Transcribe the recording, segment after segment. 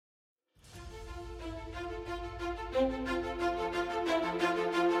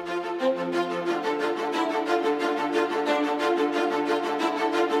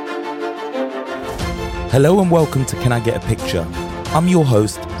Hello and welcome to Can I Get a Picture? I'm your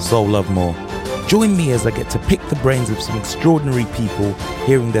host, Soul Lovemore. Join me as I get to pick the brains of some extraordinary people,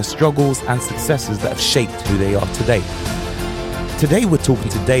 hearing their struggles and successes that have shaped who they are today. Today we're talking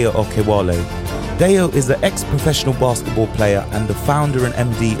to Dayo Okewale. Dayo is an ex-professional basketball player and the founder and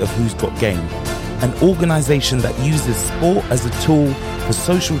MD of Who's Got Game, an organisation that uses sport as a tool for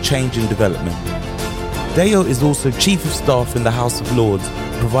social change and development. Dayo is also Chief of Staff in the House of Lords,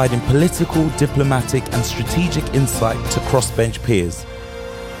 providing political, diplomatic and strategic insight to crossbench peers.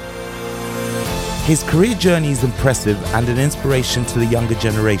 His career journey is impressive and an inspiration to the younger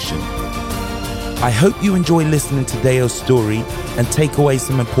generation. I hope you enjoy listening to Dayo's story and take away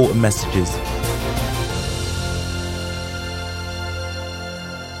some important messages.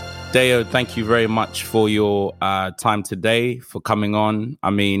 Dayo, thank you very much for your time today, for coming on. I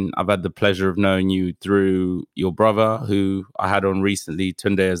mean, I've had the pleasure of knowing you through your brother, who I had on recently,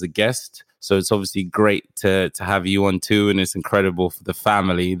 Tunde, as a guest. So it's obviously great to have you on too. And it's incredible for the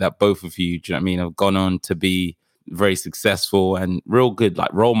family that both of you, do you know what I mean, have gone on to be very successful and real good,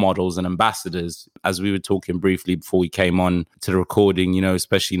 like role models and ambassadors. As we were talking briefly before we came on to the recording, you know,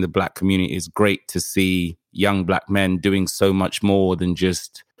 especially in the Black community, it's great to see young Black men doing so much more than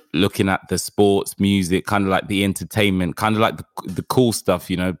just looking at the sports, music, kind of like the entertainment, kind of like the cool stuff,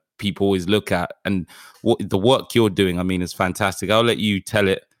 you know, people always look at. And what the work you're doing, I mean, is fantastic. I'll let you tell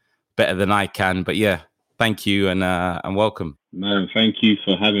it better than I can. But yeah, thank you and welcome. Man, thank you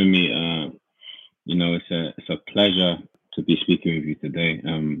for having me. You know, it's a pleasure to be speaking with you today.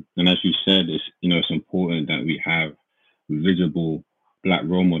 And as you said, it's important that we have visible Black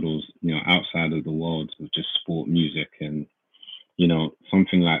role models, you know, outside of the world of just sport, music, and you know,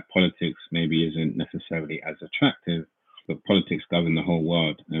 something like politics maybe isn't necessarily as attractive, but politics govern the whole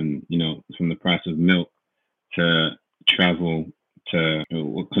world. And, you know, from the price of milk to travel to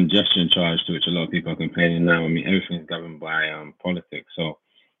congestion charge, to which a lot of people are complaining now. I mean, everything is governed by politics. So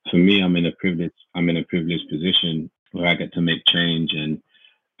for me, I'm in a privileged position where I get to make change and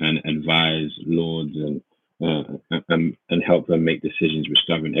advise lords and help them make decisions which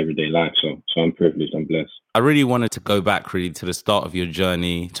govern everyday life. So I'm privileged, I'm blessed. I really wanted to go back really to the start of your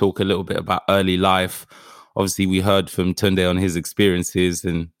journey, talk a little bit about early life. Obviously, we heard from Tunde on his experiences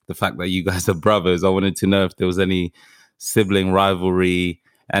and the fact that you guys are brothers. I wanted to know if there was any sibling rivalry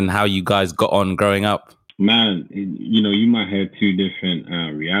and how you guys got on growing up. Man, you know, you might have two different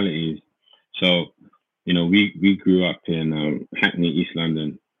realities. So, you know, we grew up in Hackney, East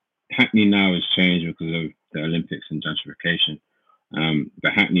London. Hackney now has changed because of the Olympics and gentrification.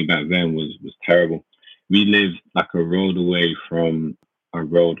 But Hackney back then was terrible. We lived like a road away from a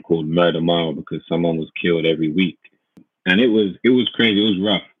road called Murder Mile because someone was killed every week. And it was crazy, it was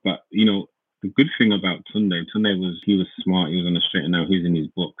rough. But, you know, the good thing about Tunde was smart, he was on the straight and narrow, he was in his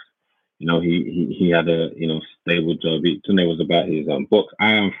books. You know, he had a, you know, stable job. Tunde was about his books.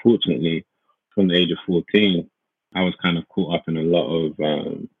 I, unfortunately, from the age of 14, I was kind of caught up in a lot of,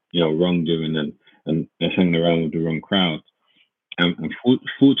 you know, wrongdoing and hanging around with the wrong crowd. And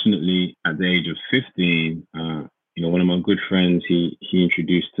fortunately, at the age of 15, you know, one of my good friends, he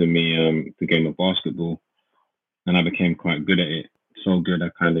introduced to me the game of basketball, and I became quite good at it. So good, I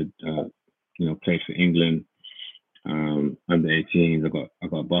kind of, you know, played for England under 18s. I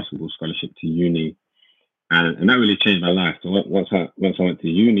got a basketball scholarship to uni, and that really changed my life. So once I went to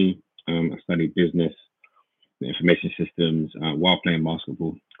uni, I studied business, information systems, while playing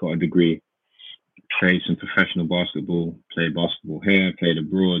basketball. Got a degree. Played some professional basketball, played basketball here, played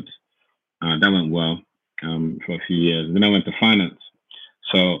abroad. That went well for a few years. And then I went to finance.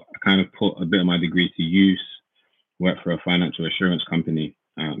 So I kind of put a bit of my degree to use, worked for a financial assurance company,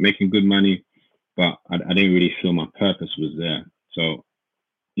 making good money, but I didn't really feel my purpose was there. So,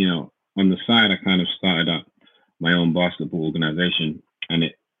 you know, on the side, I kind of started up my own basketball organization, and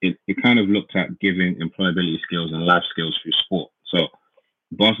it kind of looked at giving employability skills and life skills through sport. So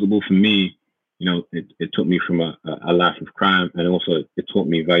basketball for me, you know, it took me from a life of crime, and also it taught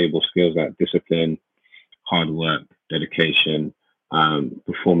me valuable skills like discipline, hard work, dedication,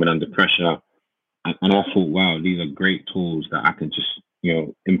 performing under pressure. And I thought, wow, these are great tools that I can just, you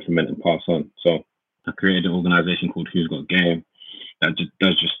know, implement and pass on. So I created an organization called Who's Got Game that just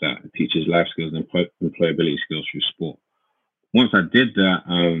does just that. It teaches life skills and employability skills through sport. Once I did that,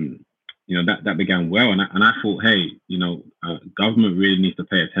 you know, that began well. And I thought, hey, you know, government really needs to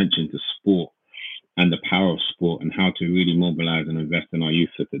pay attention to sport and the power of sport and how to really mobilize and invest in our youth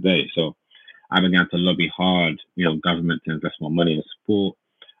for today. So I began to lobby hard, you know, government to invest more money in sport.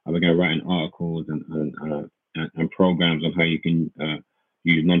 I began writing articles and programs on how you can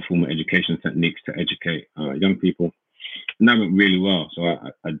use non-formal education techniques to educate young people. that went really well. So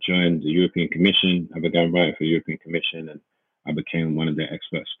I joined the European Commission. I began writing for the European Commission, and I became one of their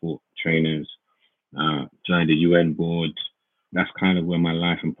expert sport trainers. Joined the UN board. That's kind of where my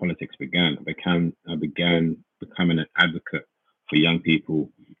life in politics began. I began becoming an advocate for young people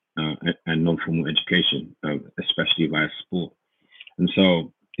and non-formal education, especially via sport. And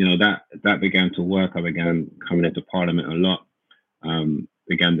so, that began to work. I began coming into Parliament a lot.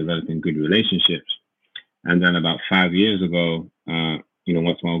 Began developing good relationships. And then about 5 years ago,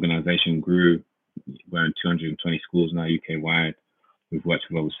 once my organization grew, we're in 220 schools now UK-wide. We've worked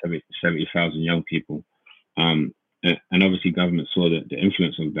with over 70,000 young people. And obviously government saw the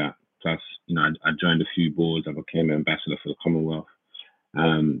influence of that. Plus, I joined a few boards. I became an ambassador for the Commonwealth.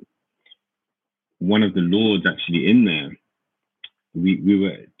 One of the lords actually in there,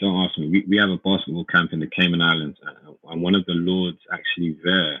 don't ask me, we have a basketball camp in the Cayman Islands. And one of the lords actually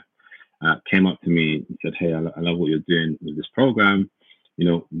there came up to me and said, "Hey, I love what you're doing with this program.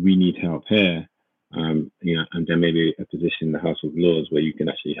 We need help here. And there may be a position in the House of Lords where you can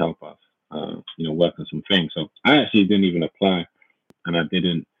actually help us, work on some things." So I actually didn't even apply, and I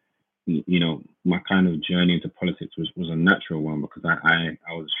didn't, my kind of journey into politics was a natural one, because I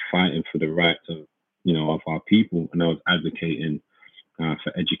was fighting for the rights of our people, and I was advocating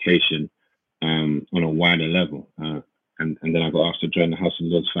for education on a wider level. And then I got asked to join the House of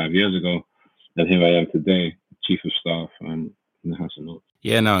Lords 5 years ago, and here I am today, Chief of Staff in the House of Lords.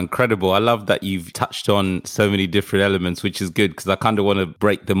 Yeah, no, incredible. I love that you've touched on so many different elements, which is good, because I kind of want to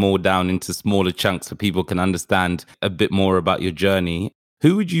break them all down into smaller chunks so people can understand a bit more about your journey.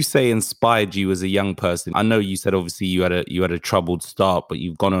 Who would you say inspired you as a young person? I know you said obviously you had a troubled start, but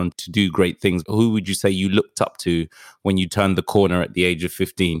you've gone on to do great things. Who would you say you looked up to when you turned the corner at the age of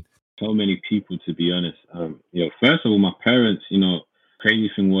 15? So many people, to be honest. First of all, my parents,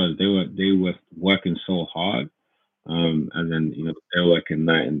 crazy thing was they were working so hard. And then, they're working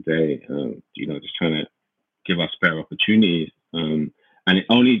night and day, just trying to give us better opportunities. And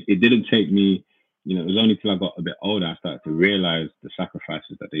it didn't take me, it was only till I got a bit older I started to realize the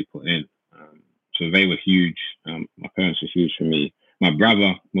sacrifices that they put in. So they were huge. My parents were huge for me. My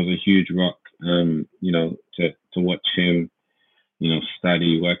brother was a huge rock, to watch him,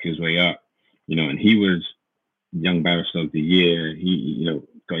 study, work his way up, and he was Young Barrister of the Year. He,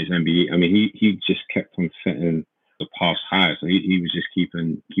 got his MBE. I mean, he just kept on setting the past high. So he was just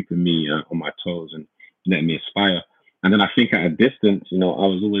keeping me on my toes and letting me aspire. And then I think at a distance, I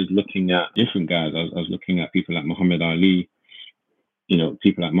was always looking at different guys. I was looking at people like Muhammad Ali,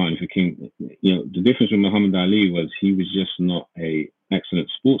 people like Martin Luther King. The difference with Muhammad Ali was he was just not an excellent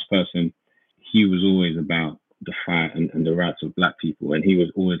sports person. He was always about the fight and the rights of Black people. And he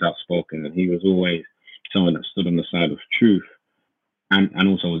was always outspoken, and he was always someone that stood on the side of truth. And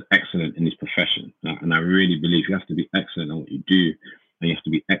also was excellent in his profession. And I really believe you have to be excellent at what you do, and you have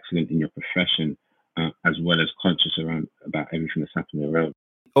to be excellent in your profession, as well as conscious about everything that's happening around.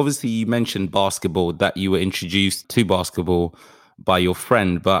 Obviously, you mentioned basketball, that you were introduced to basketball by your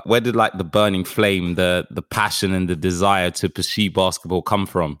friend, but where did the burning flame, the passion and the desire to pursue basketball come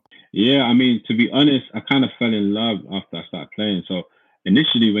from? Yeah, I mean, to be honest, I kind of fell in love after I started playing. So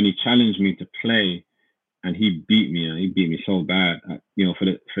initially when he challenged me to play, and he beat me so bad. For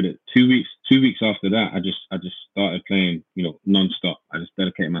the 2 weeks after that, I just started playing, nonstop. I just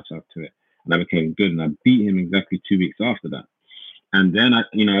dedicated myself to it, and I became good. And I beat him exactly 2 weeks after that. And then I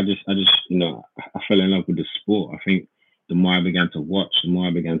fell in love with the sport. I think the more I began to watch, the more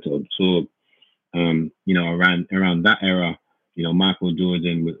I began to absorb. Around that era, Michael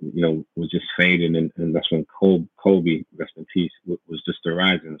Jordan, was just fading, and that's when Kobe, rest in peace, was just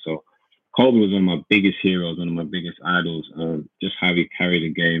arising. So Kobe was one of my biggest heroes, one of my biggest idols. Just how he carried the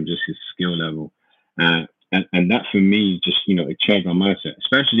game, just his skill level, and that for me just it changed my mindset.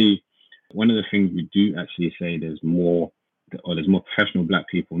 Especially one of the things we do actually say, there's more professional Black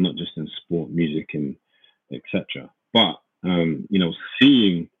people, not just in sport, music, and etc. But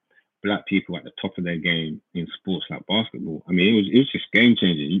seeing Black people at the top of their game in sports like basketball, I mean, it was just game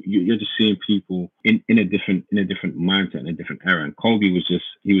changing. You're just seeing people in a different mindset, in a different era. And Kobe was just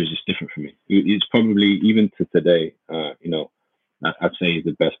different for me. He's probably, even to today, I'd say he's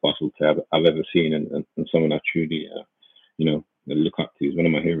the best basketball player I've ever seen, and someone I truly, look up to. He's one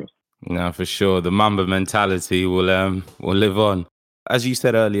of my heroes. No, for sure. The Mamba mentality will live on. As you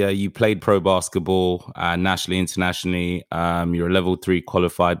said earlier, you played pro basketball nationally, internationally. You're a level 3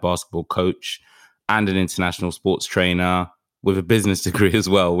 qualified basketball coach and an international sports trainer with a business degree as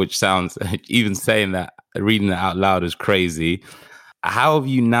well, which sounds, even saying that, reading that out loud is crazy. How have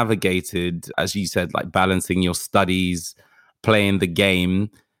you navigated, as you said, balancing your studies, playing the game,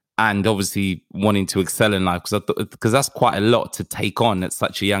 and obviously wanting to excel in life? Because that's quite a lot to take on at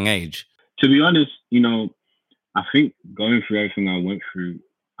such a young age. To be honest, I think going through everything I went through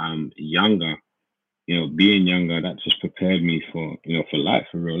younger, being younger, that just prepared me for life,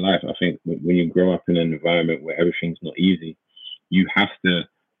 for real life. I think when you grow up in an environment where everything's not easy, you have to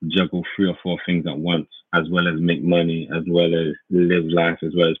juggle 3 or 4 things at once, as well as make money, as well as live life,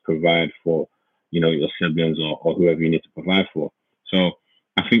 as well as provide for, your siblings or whoever you need to provide for. So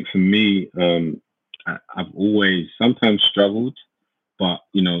I think for me, I've always sometimes struggled, but,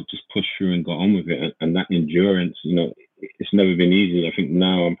 just push through and got on with it. And that endurance, it's never been easy. I think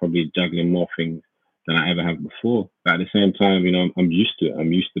now I'm probably juggling more things than I ever have before. But at the same time, I'm used to it.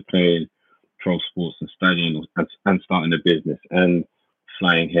 I'm used to playing pro sports and studying and starting a business and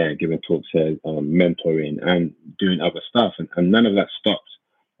flying here, giving talks here, mentoring and doing other stuff. And none of that stops.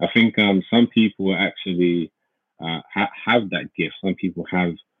 I think some people actually have that gift. Some people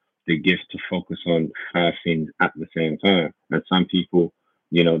have the gift to focus on 5 things at the same time. And some people,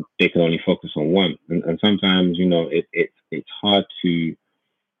 they can only focus on one. And sometimes, it's hard to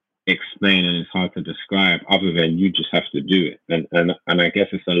explain and it's hard to describe other than you just have to do it. And I guess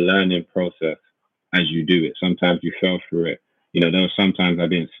it's a learning process as you do it. Sometimes you fell through it. There were sometimes I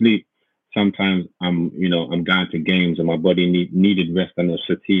didn't sleep. Sometimes I'm going to games and my body needed rest and I was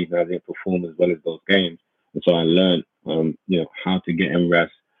fatigued and I didn't perform as well as those games. And so I learned, how to get in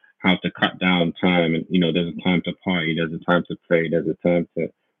rest, how to cut down time. And, there's a time to party, there's a time to play, there's a time to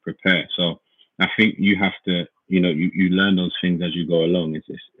prepare. So I think you have to, you learn those things as you go along. It's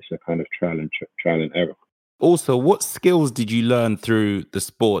a kind of trial and error. Also, what skills did you learn through the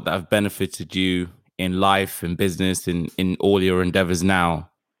sport that have benefited you in life and business in all your endeavors now?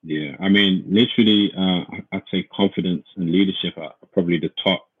 Yeah, I mean, literally, I'd say confidence and leadership are probably the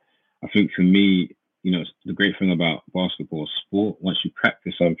top. I think for me, the great thing about basketball sport, once you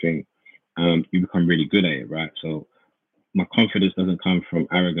practice something, you become really good at it, right? So my confidence doesn't come from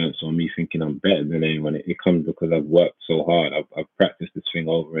arrogance or me thinking I'm better than anyone. It comes because I've worked so hard. I've practiced this thing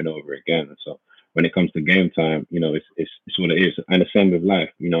over and over again. And so when it comes to game time, it's what it is. And the same with life.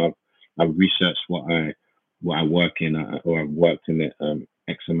 I've researched what I work in, or I've worked in it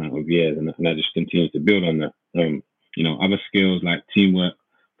X amount of years, and I just continue to build on that. Other skills like teamwork,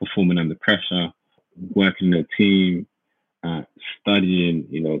 performing under pressure, working in a team,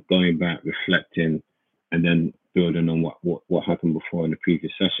 studying, going back, reflecting, and then building on what happened before in the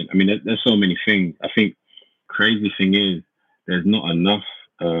previous session. I mean, there's so many things. I think crazy thing is there's not enough,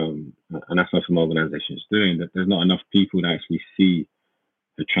 and that's what some organizations doing, that there's not enough people that actually see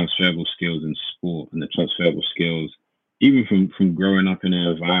the transferable skills in sport and the transferable skills, even from growing up in an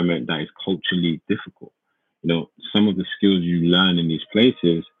environment that is culturally difficult. Some of the skills you learn in these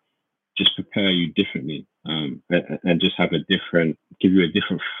places just prepare you differently, and just give you a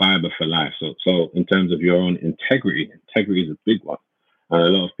different fiber for life. So in terms of your own integrity is a big one. And a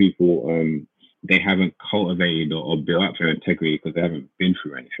lot of people, they haven't cultivated or built up their integrity because they haven't been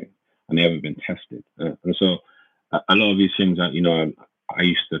through anything and they haven't been tested. And so a lot of these things that, I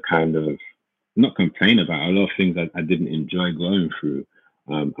used to kind of not complain about, a lot of things that I didn't enjoy going through,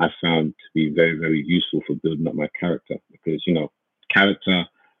 I found to be very, very useful for building up my character, because, character,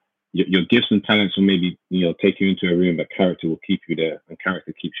 your gifts and talents will maybe, take you into a room, but character will keep you there, and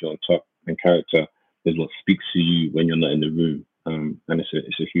character keeps you on top, and character is what speaks to you when you're not in the room. And it's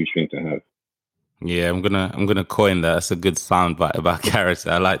a huge thing to have. Yeah, I'm gonna coin that. That's a good soundbite about character.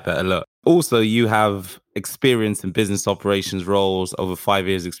 I like that a lot. Also, you have experience in business operations roles, over 5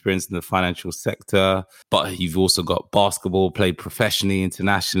 years experience in the financial sector, but you've also got basketball, played professionally,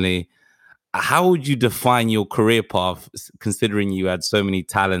 internationally. How would you define your career path, considering you had so many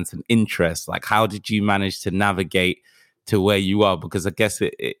talents and interests? Like, how did you manage to navigate to where you are? Because I guess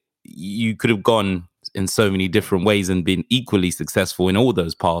you could have gone in so many different ways and been equally successful in all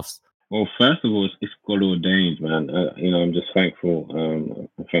those paths. Well, first of all, it's God ordained, man. I'm just thankful.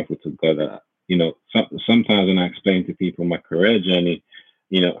 I'm thankful to God that, sometimes when I explain to people my career journey,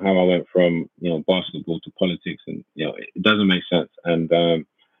 how I went from, basketball to politics, and, it doesn't make sense. And,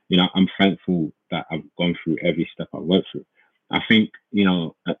 I'm thankful that I've gone through every step I went through. I think,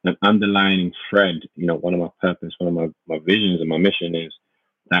 an underlying thread, one of my purpose, one of my visions and my mission is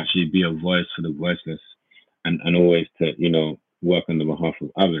to actually be a voice for the voiceless, and always to, work on the behalf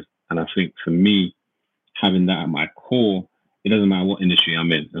of others. And I think for me, having that at my core, it doesn't matter what industry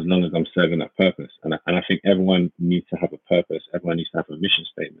I'm in, as long as I'm serving that purpose. And I think everyone needs to have a purpose. Everyone needs to have a mission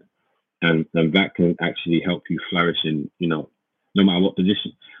statement. And that can actually help you flourish in, no matter what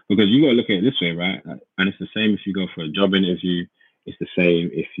position. Because you got to look at it this way, right? And it's the same if you go for a job interview. It's the same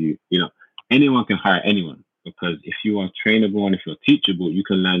if anyone can hire anyone. because if you are trainable and if you're teachable, you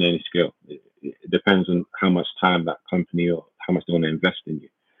can learn any skill. It depends on how much time that company or how much they want to invest in you.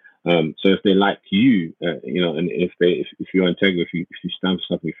 So if they like you, and if you're integral, if you stand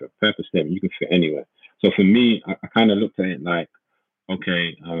for something, for a purpose statement, you can fit anywhere. So for me, I kind of looked at it like,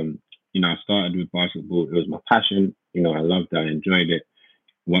 okay, I started with basketball. It was my passion. I loved it. I enjoyed it.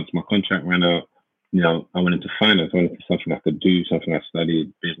 Once my contract ran out, I went into finance. I went into something I could do, something I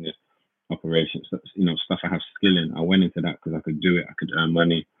studied, business, operations, stuff I have skill in. I went into that because I could do it. I could earn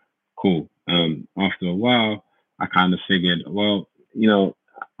money. Cool. After a while, I kind of figured, well,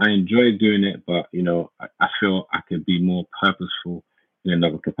 I enjoy doing it, but I feel I could be more purposeful in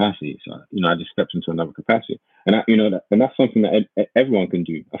another capacity. So I just stepped into another capacity, and that's something that everyone can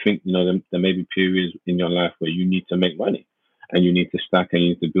do. I think there may be periods in your life where you need to make money, and you need to stack and you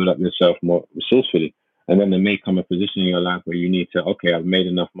need to build up yourself more resourcefully. And then there may come a position in your life where you need to, okay, I've made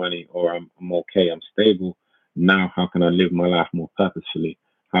enough money, or I'm okay, I'm stable. Now, how can I live my life more purposefully?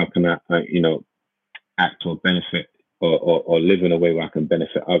 How can I, act or benefit or live in a way where I can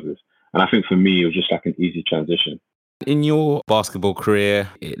benefit others? And I think for me, it was just like an easy transition. In your basketball career,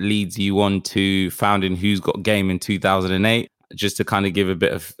 it leads you on to founding Who's Got Game in 2008. Just to kind of give a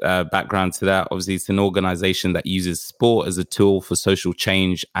bit of background to that, obviously it's an organization that uses sport as a tool for social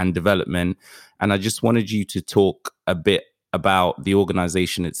change and development. And I just wanted you to talk a bit about the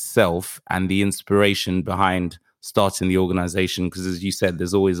organization itself and the inspiration behind starting the organization, because as you said,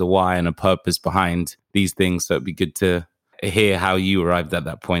 there's always a why and a purpose behind these things. So it'd be good to hear how you arrived at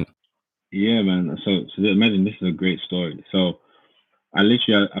that point. Yeah, man. So imagine, this is a great story. So I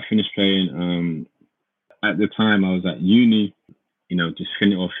finished playing. At the time, I was at uni, just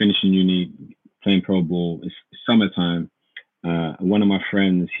finishing uni, playing pro ball. It's summertime. One of my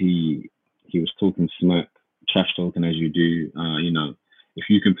friends, he was talking smack, trash talking as you do. If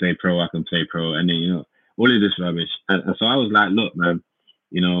you can play pro, I can play pro, and then all of this rubbish. And so I was like, look, man,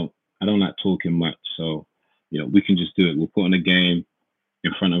 I don't like talking much, so we can just do it. We'll put on a game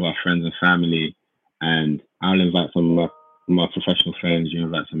in front of our friends and family, and I'll invite some of my professional friends, you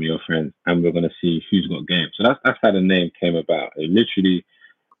invite some of your friends, and we're going to see who's got game. So that's how the name came about. It literally,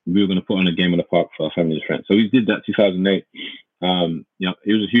 we were going to put on a game in the park for our family and friends. So we did that 2008. It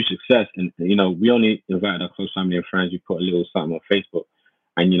was a huge success, and we only invited our close family and friends. We put a little something on Facebook,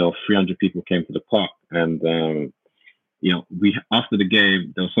 and 300 people came to the park, and we, after the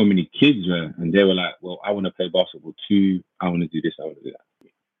game, there were so many kids there, and they were like, well, I want to play basketball too. I want to do this. I want to do that.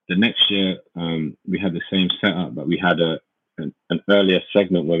 The next year, we had the same setup, but we had an earlier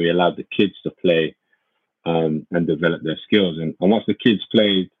segment where we allowed the kids to play and develop their skills. And once the kids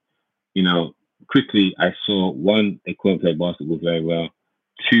played, quickly I saw, one, they couldn't play basketball very well.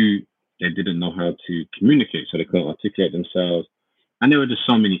 Two, they didn't know how to communicate, so they couldn't articulate themselves. And there were just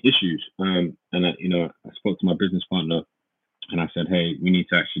so many issues. And I spoke to my business partner, and I said, hey, we need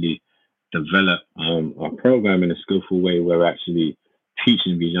to actually develop our program in a skillful way where we're actually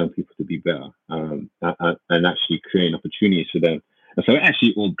teaching these young people to be better, and actually creating opportunities for them. And so it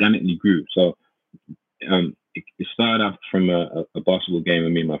actually organically grew. So it started off from a basketball game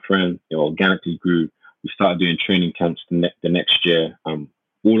with me and my friend. It organically grew. We started doing training camps the next year,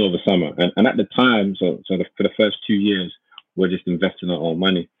 all over summer. And at the time, for the first 2 years, we're just investing our own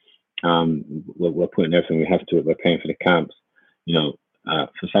money. We're putting everything we have to it. We're paying for the camps.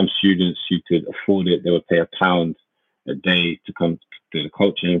 For some students who could afford it, they would pay £1 a day to come to the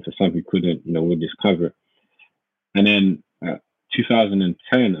coaching. For some who couldn't, we'll just cover it. And then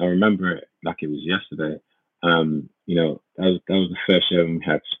 2010, I remember it like it was yesterday. That was the first year when we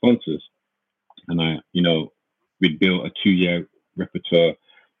had sponsors, and we'd built a 2-year repertoire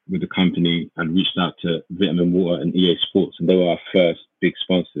with the company and reached out to Vitamin Water and EA Sports, and they were our first big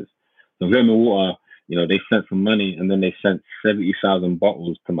sponsors. So Vitamin Water, they sent some money, and then they sent 70,000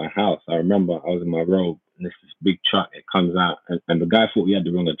 bottles to my house. I remember I was in my robe, and this big truck, it comes out, and the guy thought we had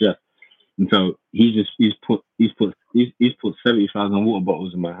the wrong address. And so he's put 70,000 water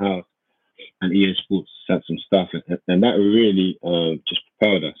bottles in my house, and EA Sports sent some stuff, and that really just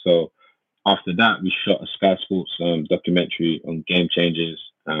propelled us. So after that, we shot a Sky Sports documentary on game changers,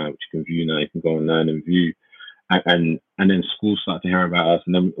 which you can view now. You can go online and view, and then schools started to hear about us,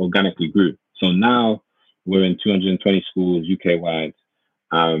 and then organically grew. So now we're in 220 schools UK wide,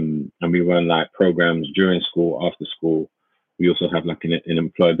 and we run like programs during school, after school. We also have like an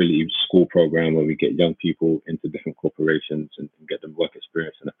employability school program where we get young people into different corporations and get them work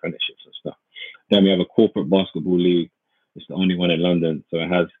experience and apprenticeships and stuff. Then we have a corporate basketball league. It's the only one in London. So it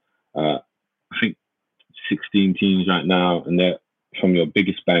has, I think, 16 teams right now. And they're from your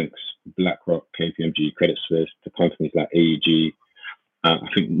biggest banks, BlackRock, KPMG, Credit Suisse, to companies like AEG, I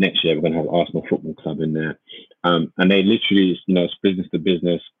think next year we're going to have Arsenal Football Club in there. And they literally, it's business to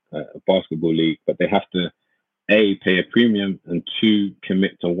business, a basketball league, but they have to, A, pay a premium, and two,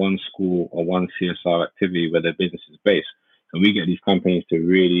 commit to one school or one CSR activity where their business is based. And we get these companies to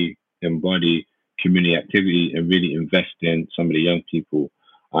really embody community activity and really invest in some of the young people.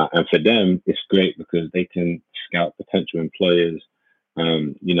 And for them, it's great because they can scout potential employers.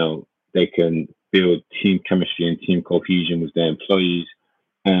 They can build team chemistry and team cohesion with their employees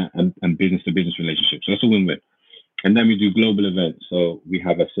and business to business relationships. So that's a win-win. And then we do global events. So we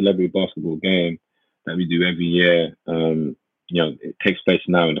have a celebrity basketball game that we do every year. It takes place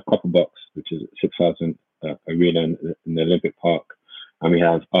now in the Copper Box, which is 6,000 arena in the Olympic Park. And we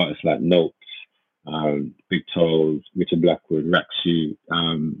have artists like Notes, Big Toes, Richard Blackwood, Raksu,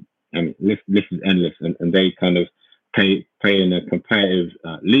 and list is endless. And they kind of play in a competitive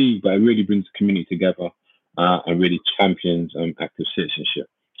league, but it really brings the community together and really champions active citizenship.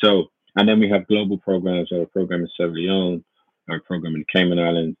 So, and then we have global programs. We have a program in Sierra Leone, a program in the Cayman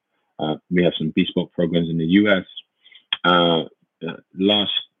Islands. We have some bespoke programs in the US.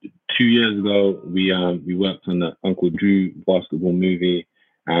 Last 2 years ago, we worked on the Uncle Drew basketball movie.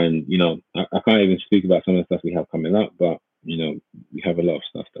 And, I can't even speak about some of the stuff we have coming up, but, we have a lot of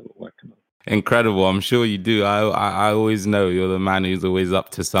stuff that we're working on. Incredible. I'm sure you do. I always know you're the man who's always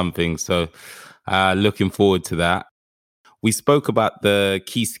up to something. So looking forward to that. We spoke about the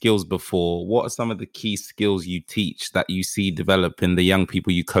key skills before. What are some of the key skills you teach that you see develop in the young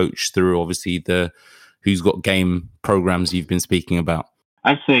people you coach through, obviously, the Who's Got Game programs you've been speaking about?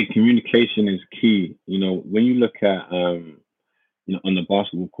 I'd say communication is key. When you look at, on the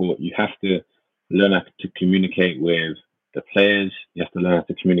basketball court, you have to learn how to communicate with the players. You have to learn how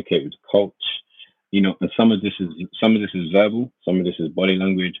to communicate with the coach. And some of this is verbal, some of this is body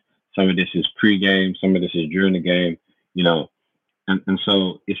language, some of this is pre-game, some of this is during the game. And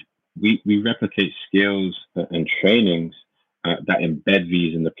so if we replicate skills and trainings that embed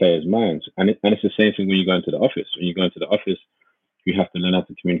these in the players' minds, and it's the same thing when you go into the office. When you go into the office, you have to learn how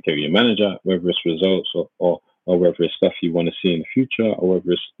to communicate with your manager, whether it's results or whether it's stuff you want to see in the future, or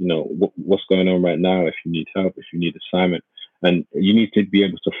whether it's what's going on right now. If you need help, if you need assignment, and you need to be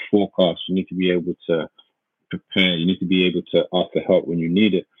able to forecast. You need to be able to prepare. You need to be able to ask for help when you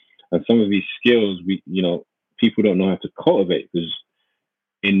need it. And some of these skills, people don't know how to cultivate, because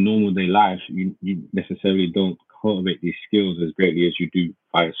in normal day life, you necessarily don't cultivate these skills as greatly as you do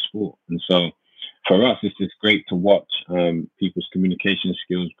via sport. And so for us, it's just great to watch people's communication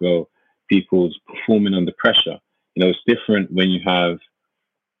skills grow, people's performing under pressure. It's different when you have,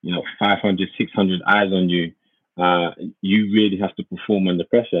 500, 600 eyes on you. You really have to perform under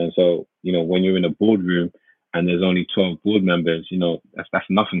pressure. And so, when you're in a boardroom and there's only 12 board members, that's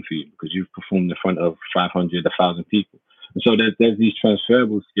nothing for you, because you've performed in front of 500, 1,000 people. And so there's these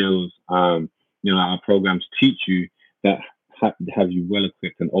transferable skills, our programs teach you that have you well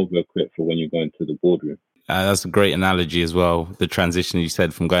equipped and over equipped for when you're going to the boardroom. That's a great analogy as well. The transition you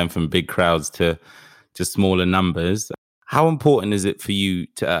said from going from big crowds to smaller numbers. How important is it for you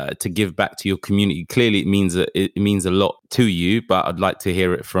to give back to your community? Clearly, it means a lot to you, but I'd like to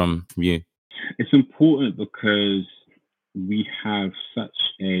hear it from you. It's important because we have such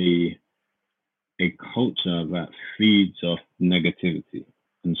a culture that feeds off negativity.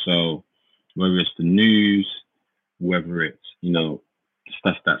 And so whether it's the news, whether it's,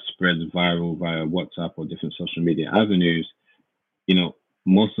 stuff that spreads viral via WhatsApp or different social media avenues,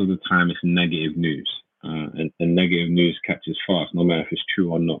 most of the time it's negative news. And negative news catches fast, no matter if it's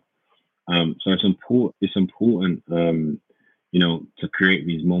true or not. So it's important, to create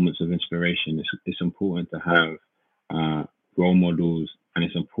these moments of inspiration. It's important to have role models, and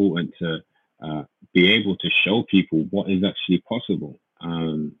it's important to be able to show people what is actually possible,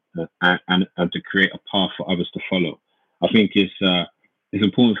 and to create a path for others to follow. I think it's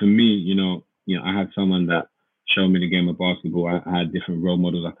important for me. I had someone that showed me the game of basketball. I had different role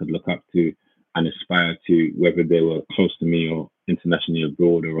models I could look up to and aspire to, whether they were close to me or internationally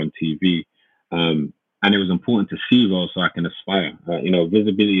abroad or on TV. And it was important to see those so I can aspire.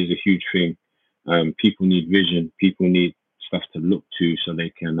 Visibility is a huge thing. People need vision. People need stuff to look to so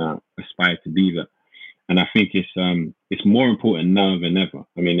they can aspire to be that. And I think it's more important now than ever.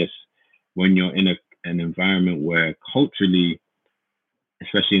 I mean, it's when you're in an environment where culturally,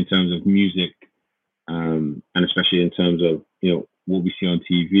 especially in terms of music, and especially in terms of what we see on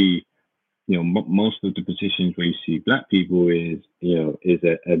TV, most of the positions where you see Black people is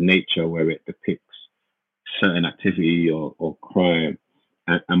a nature where it depicts certain activity or crime,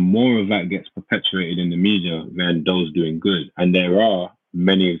 and more of that gets perpetuated in the media than those doing good. And there are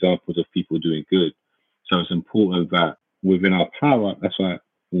many examples of people doing good. So it's important that within our power. That's why,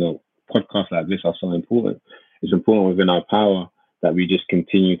 podcasts like this are so important. It's important within our power that we just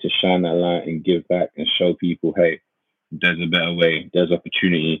continue to shine that light and give back and show people, hey, there's a better way, there's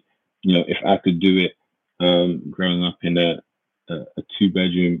opportunity. If I could do it, growing up in a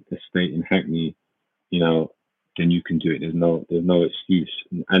 2-bedroom estate in Hackney, then you can do it. There's no excuse,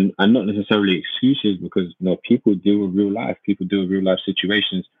 and not necessarily excuses, because people deal with real life. People deal with real life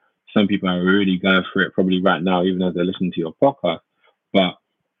situations. Some people are already going through it probably right now, even as they're listening to your podcast. But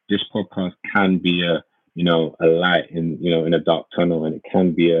this podcast can be a light in a dark tunnel, and it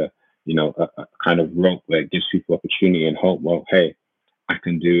can be a kind of rope where it gives people opportunity and hope. Well, hey, I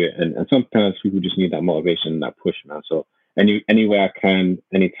can do it, and sometimes people just need that motivation and that push, man. So any way I can,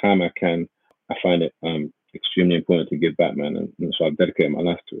 anytime I can, I find it extremely important to give back, man, and so I've dedicated my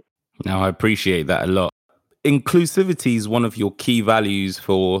life to it. Now, I appreciate that a lot. Inclusivity is one of your key values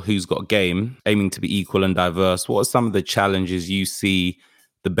for Who's Got Game, aiming to be equal and diverse. What are some of the challenges you see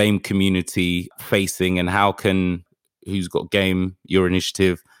the BAME community facing, and how can Who's Got Game, your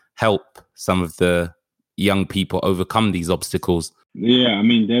initiative, help some of the young people overcome these obstacles? Yeah, I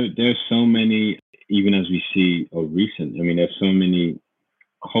mean, there's so many, even as we see of recent, I mean, there's so many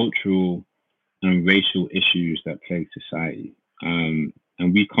cultural and racial issues that plague society. And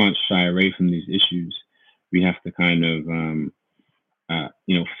we can't shy away from these issues. We have to kind of,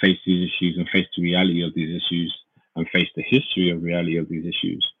 face these issues and face the reality of these issues and face the history of reality of these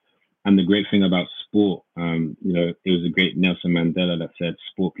issues. And the great thing about sport, it was a great Nelson Mandela that said,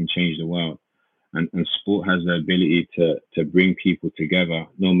 sport can change the world. And sport has the ability to bring people together,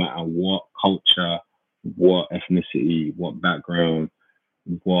 no matter what culture, what ethnicity, what background,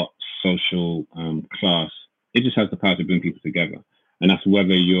 what social class. It just has the power to bring people together. And that's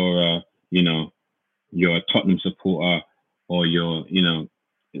whether you're you're a Tottenham supporter, or you're,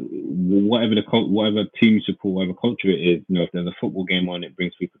 whatever team you support, whatever culture it is. If there's a football game on, it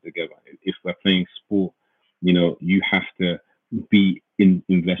brings people together. If we're playing sport, you have to be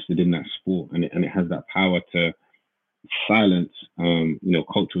invested in that sport, and it has that power to silence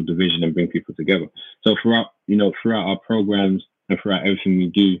cultural division and bring people together. So throughout our programs and throughout everything we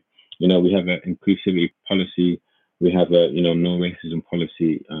do, we have an inclusivity policy, we have a no racism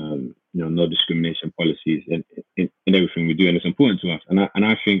policy, no discrimination policies in everything we do, and it's important to us. And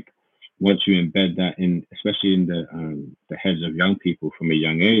I think once you embed that in, especially in the heads of young people from a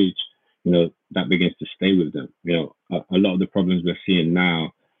young age, that begins to stay with them. A lot of the problems we're seeing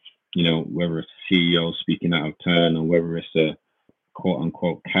now, whether it's a CEO speaking out of turn, or whether it's a quote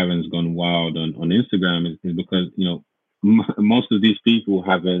unquote Karen's gone wild on Instagram, is because, most of these people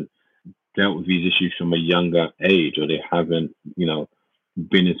haven't dealt with these issues from a younger age, or they haven't,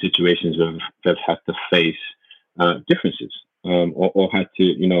 been in situations where they've had to face differences, or had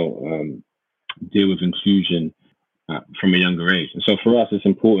to, deal with inclusion from a younger age. And so for us, it's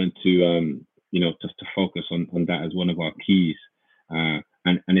important to, just to focus on that as one of our keys. And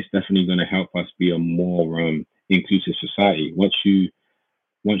it's definitely going to help us be a more inclusive society. Once you're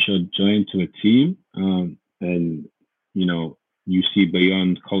joined to a team, and you see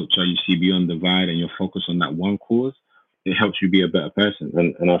beyond culture, you see beyond divide, and you're focused on that one cause, it helps you be a better person.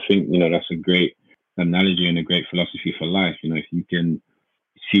 And I think that's a great analogy and a great philosophy for life. If you can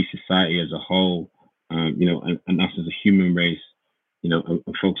see society as a whole, and us as a human race, and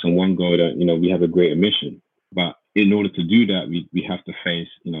focus on one goal, that we have a greater mission. But in order to do that, we have to face,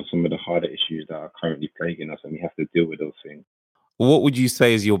 some of the harder issues that are currently plaguing us, and we have to deal with those things. What would you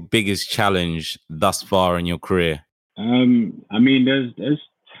say is your biggest challenge thus far in your career? I mean, there's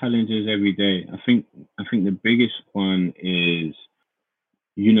challenges every day. I think the biggest one is,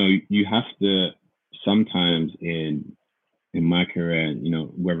 you have to sometimes in my career,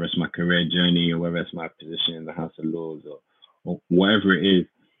 whether it's my career journey or whether it's my position in the House of Lords or whatever it is,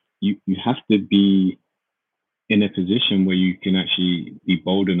 you have to be in a position where you can actually be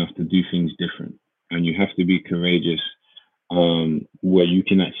bold enough to do things different, and you have to be courageous, where you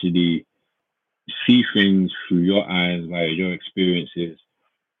can actually see things through your eyes, via your experiences,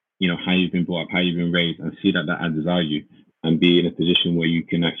 how you've been brought up, how you've been raised, and see that adds value, and be in a position where you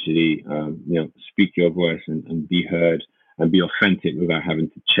can actually, speak your voice and be heard and be authentic without having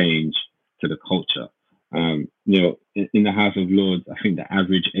to change to the culture. In the House of Lords, I think the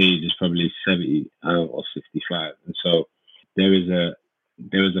average age is probably 70 or 65, and so there is a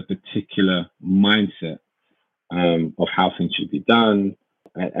particular mindset of how things should be done,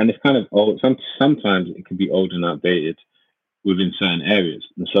 and it's kind of old. Sometimes it can be old and outdated within certain areas,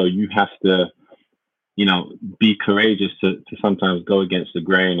 and so you have to, be courageous to sometimes go against the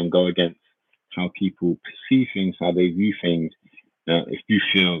grain and go against how people perceive things, how they view things. If you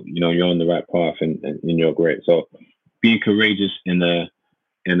feel you're on the right path and you're great. So being courageous in a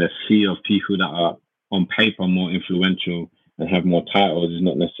sea of people that are on paper more influential and have more titles is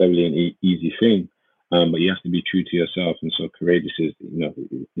not necessarily an easy thing. But you have to be true to yourself, and so courageous is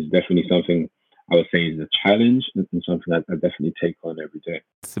definitely something I would say is a challenge and something that I definitely take on every day.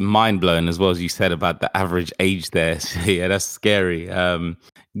 It's mind blowing as well, as you said about the average age there. So, yeah, that's scary.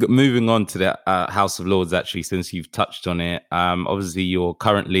 Moving on to the House of Lords, actually, since you've touched on it, obviously you're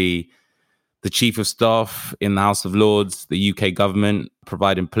currently the Chief of Staff in the House of Lords, the UK government,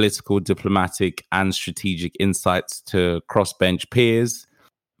 providing political, diplomatic, and strategic insights to crossbench peers.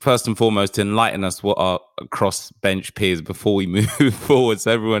 First and foremost, to enlighten us, what are crossbench peers before we move forward,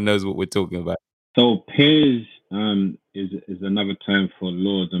 so everyone knows what we're talking about. So peers is another term for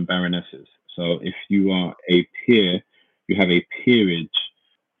lords and baronesses. So if you are a peer, you have a peerage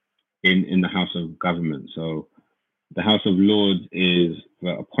in the House of Government. So the House of Lords is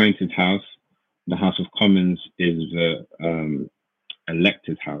the appointed house. The House of Commons is the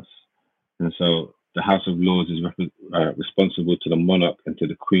elected house. And so the House of Lords is responsible to the monarch and to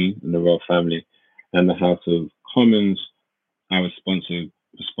the Queen and the royal family. And the House of Commons are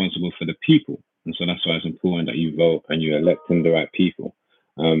responsible for the people. And so that's why it's important that you vote and you elect in the right people.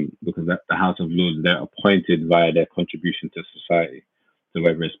 Because the House of Lords, they're appointed via their contribution to society. So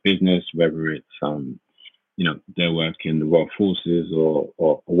whether it's business, whether it's their work in the royal forces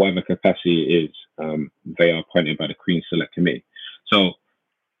or whatever capacity it is, they are appointed by the Queen's Select Committee. So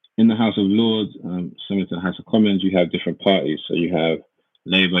in the House of Lords, similar to the House of Commons, you have different parties. So you have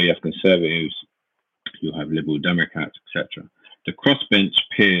Labour, you have Conservatives, you have Liberal Democrats, etc. The crossbench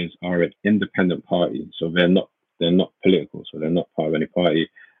peers are an independent party, so they're not political, so they're not part of any party,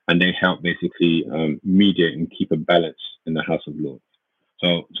 and they help basically mediate and keep a balance in the House of Lords.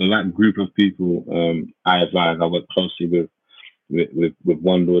 So that group of people, I work closely with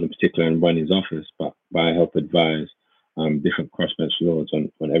one lord in particular and run his office, but I help advise different crossbench lords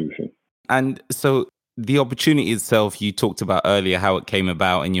on everything. And so the opportunity itself, you talked about earlier how it came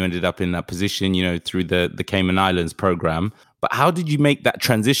about and you ended up in that position, through the Cayman Islands program. But how did you make that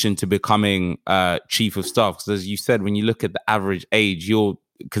transition to becoming Chief of Staff? Because as you said, when you look at the average age, you're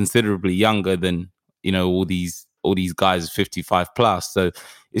considerably younger than, all these guys 55 plus. So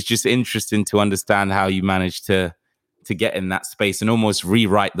it's just interesting to understand how you managed to get in that space and almost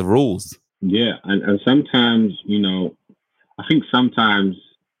rewrite the rules. Yeah. And sometimes, I think sometimes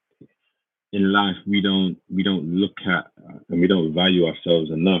in life, we don't look at and we don't value ourselves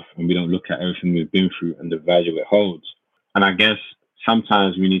enough, and we don't look at everything we've been through and the value it holds. And I guess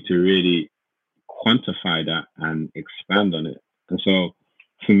sometimes we need to really quantify that and expand on it. And so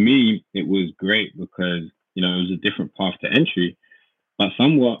for me, it was great because, it was a different path to entry, but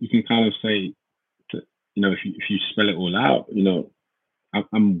somewhat you can kind of say, if you spell it all out,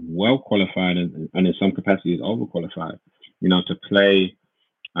 I'm well qualified and in some capacities overqualified, to play,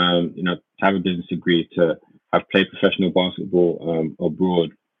 to have a business degree, to have played professional basketball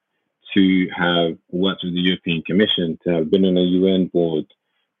abroad, to have worked with the European Commission, to have been on a UN board,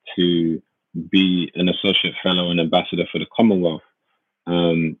 to be an associate fellow and ambassador for the Commonwealth,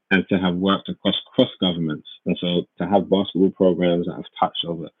 and to have worked across governments. And so to have basketball programs that have touched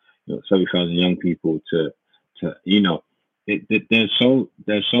over 30,000 young people there's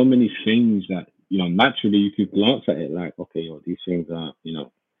so many things that, naturally you could glance at it like, okay, these things are,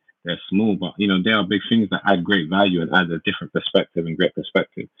 they're small, but, there are big things that add great value and add a different perspective and great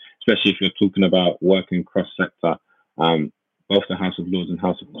perspective, especially if you're talking about working cross-sector. Both the House of Lords and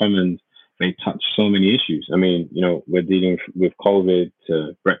House of Commons, they touch so many issues. I mean, we're dealing with COVID,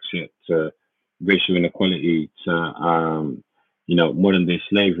 to Brexit, to racial inequality, to, modern day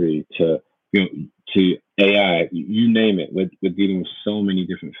slavery, to AI, you name it. We're dealing with so many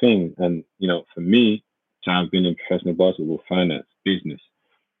different things. And, for me, to have been in professional basketball, finance, business,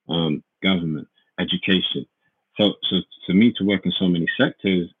 government, education. So to me, to work in so many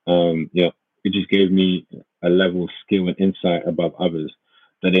sectors, it just gave me a level of skill and insight above others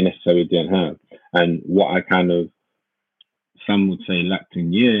that they necessarily didn't have. And what I some would say lacked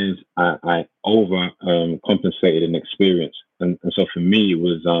in years, I over compensated in experience. And so for me, it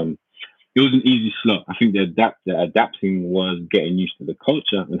was an easy slot. I think the adapting was getting used to the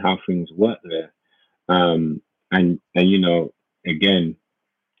culture and how things work there. And again,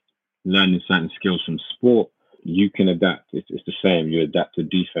 learning certain skills from sport, you can adapt. It's the same. You adapt to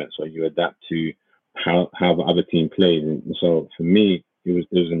defense, or you adapt to how the other team plays. And so for me, it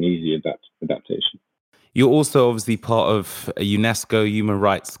was an easy adaptation. You're also obviously part of a UNESCO Human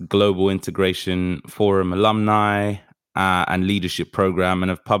Rights Global Integration Forum alumni and leadership program, and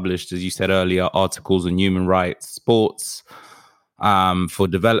have published, as you said earlier, articles on human rights, sports, for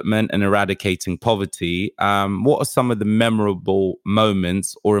development and eradicating poverty. What are some of the memorable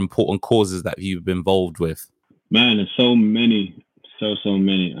moments or important causes that you've been involved with? Man, there's so many, so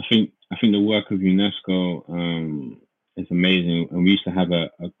many. I think the work of UNESCO is amazing, and we used to have a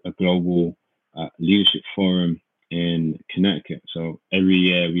global leadership forum in Connecticut. So every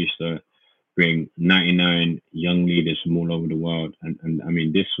year we used to bring 99 young leaders from all over the world, and I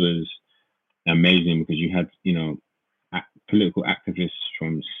mean, this was amazing because you had, you know, political activists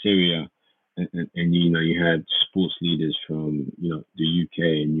from Syria, and you know, you had sports leaders from, you know, the UK,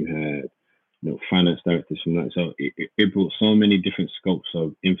 and you had, you know, finance directors from that. So it brought so many different scopes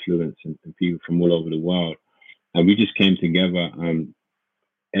of influence and people from all over the world, and we just came together.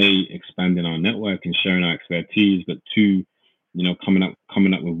 Expanding our network and sharing our expertise, but two, you know, coming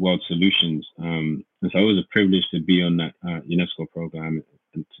up with world solutions. And so it was a privilege to be on that UNESCO program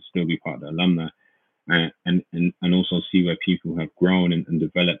and to still be part of the alumni. And also see where people have grown and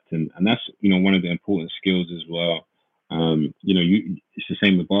developed, and that's, you know, one of the important skills as well. You know, it's the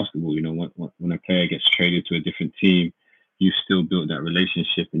same with basketball. You know, when a player gets traded to a different team, you still build that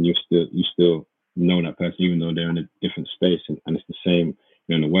relationship, and you still know that person even though they're in a different space, and it's the same,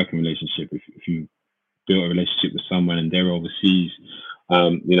 you know, in a working relationship. If you build a relationship with someone and they're overseas,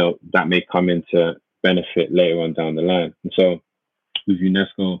 you know, that may come into benefit later on down the line. And so with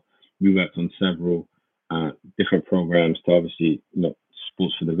UNESCO, we worked on several different programs, to obviously, you know,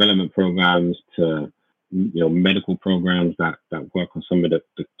 sports for development programs, to, you know, medical programs that work on some of the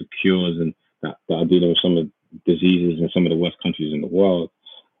cures, and that are dealing with some of the diseases in some of the worst countries in the world.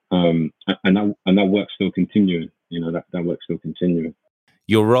 And that work's still continuing. You know, that work's still continuing.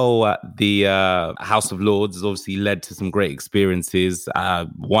 Your role at the House of Lords has obviously led to some great experiences.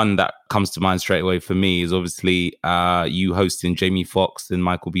 One that comes to mind straight away for me is obviously you hosting Jamie Foxx and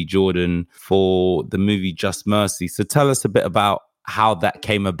Michael B. Jordan for the movie Just Mercy. So tell us a bit about how that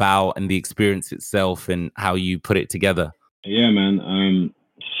came about and the experience itself and how you put it together. Yeah, man.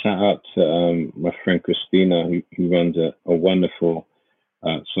 Shout out to my friend Christina, who runs a wonderful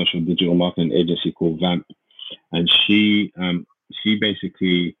social digital marketing agency called Vamp. And she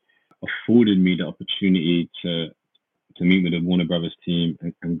basically afforded me the opportunity to meet with the Warner Brothers team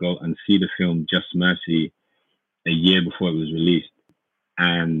and go and see the film Just Mercy a year before it was released.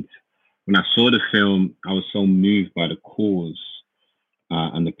 And when I saw the film, I was so moved by the cause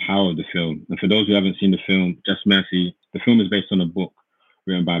and the power of the film. And for those who haven't seen the film, Just Mercy, the film is based on a book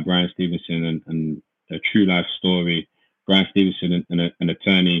written by Bryan Stevenson and a true life story. Bryan Stevenson, an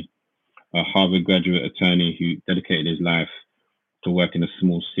attorney, a Harvard graduate attorney who dedicated his life to work in a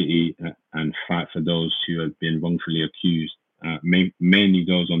small city and fight for those who have been wrongfully accused, mainly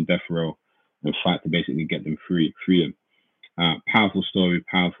those on death row, and fight to basically get them freedom. Powerful story,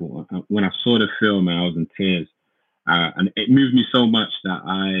 powerful. When I saw the film, I was in tears, and it moved me so much that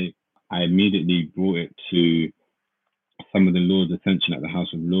I immediately brought it to some of the Lords' attention at the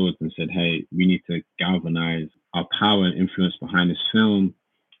House of Lords and said, "Hey, we need to galvanize our power and influence behind this film."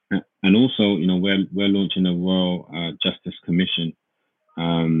 And also, you know, we're launching a Royal Justice Commission.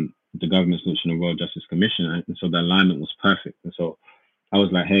 The government's launching a Royal Justice Commission, and so the alignment was perfect. And so I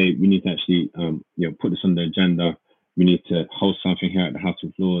was like, hey, we need to actually, you know, put this on the agenda. We need to host something here at the House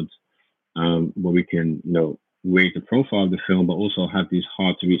of Lords where we can, you know, raise the profile of the film, but also have these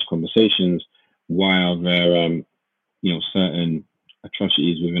hard to reach conversations while there, you know, certain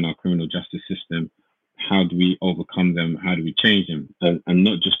atrocities within our criminal justice system. How do we overcome them? How do we change them? And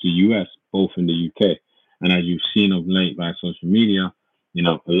not just the US, both in the UK. And as you've seen of late by social media, you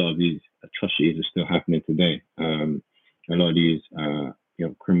know, a lot of these atrocities are still happening today. A lot of these, you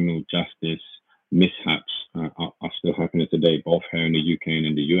know, criminal justice mishaps are still happening today, both here in the UK and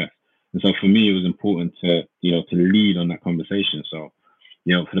in the US. And so for me, it was important to, you know, to lead on that conversation. So,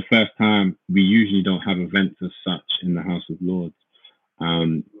 you know, for the first time, we usually don't have events as such in the House of Lords.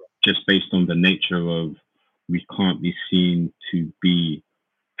 Just based on the nature of, we can't be seen to be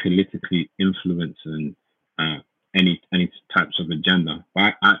politically influencing any types of agenda.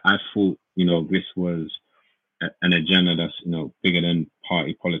 But I thought, you know, this was an agenda that's, you know, bigger than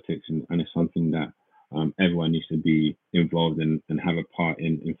party politics, and it's something that everyone needs to be involved in and have a part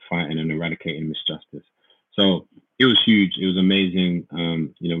in fighting and eradicating misjustice. So it was huge. It was amazing.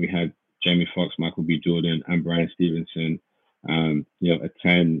 You know, we had Jamie Foxx, Michael B. Jordan, and Bryan Stevenson, you know,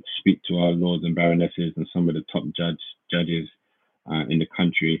 attend, speak to our lords and baronesses and some of the top judges in the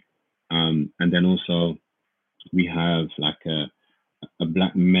country. And then also we have like a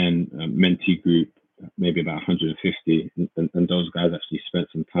black mentee group, maybe about 150, and those guys actually spent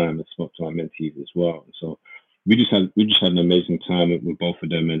some time and spoke to our mentees as well. And so we just had an amazing time with both of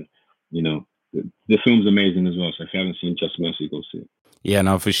them, and, you know, the film's amazing as well. So if you haven't seen Just Mercy, go see it. Yeah,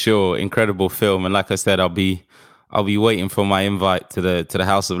 no, for sure, incredible film. And like I said, I'll be waiting for my invite to the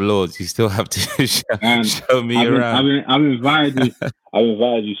House of Lords. You still have to And show me around. I've invited you. I've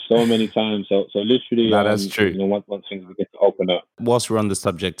invited you so many times. So literally, No, that's true. you know, once things begin to open up. Whilst we're on the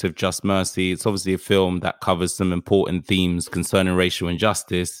subject of Just Mercy, it's obviously a film that covers some important themes concerning racial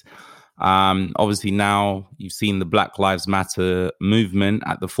injustice. Obviously, now you've seen the Black Lives Matter movement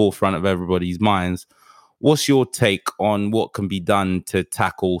at the forefront of everybody's minds. What's your take on what can be done to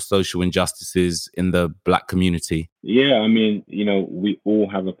tackle social injustices in the Black community? Yeah, I mean, you know, we all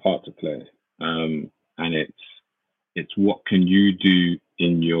have a part to play, and it's what can you do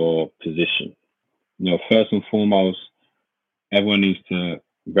in your position. You know, first and foremost, everyone needs to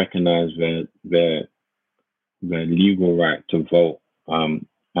recognize their legal right to vote, and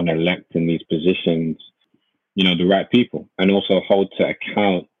elect in these positions, you know, the right people, and also hold to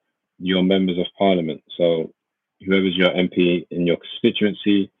account your members of parliament. So whoever's your MP in your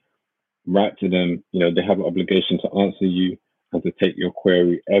constituency, write to them. You know, they have an obligation to answer you and to take your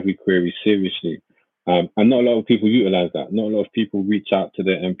every query seriously. And not a lot of people utilize that. Not a lot of people reach out to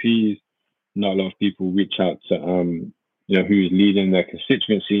their MPs. Not a lot of people reach out to, you know, who is leading their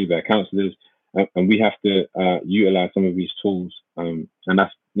constituency, their councillors. And we have to utilize some of these tools. And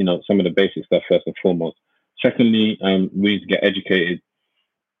that's, you know, some of the basic stuff first and foremost. Secondly, we need to get educated.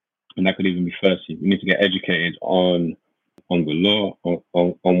 And that could even be firstly. We need to get educated on the law,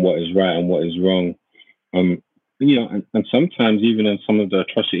 on what is right and what is wrong. You know, and sometimes even in some of the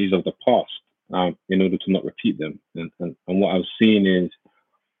atrocities of the past, in order to not repeat them. And what I've seen is,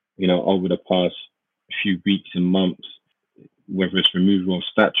 you know, over the past few weeks and months, whether it's removal of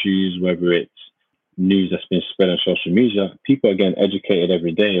statues, whether it's news that's been spread on social media, people are getting educated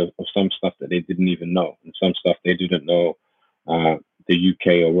every day of some stuff that they didn't even know, and some stuff they didn't know the UK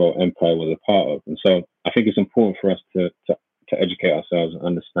or Royal Empire was a part of. And so I think it's important for us to educate ourselves and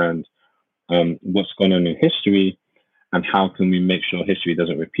understand what's gone on in history, and how can we make sure history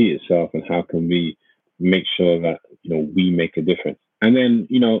doesn't repeat itself, and how can we make sure that, you know, we make a difference. And then,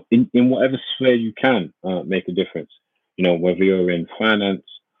 you know, in whatever sphere you can make a difference, you know, whether you're in finance,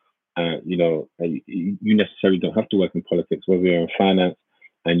 you know, you necessarily don't have to work in politics, whether you're in finance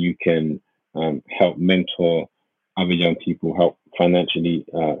and you can help mentor other young people, help financially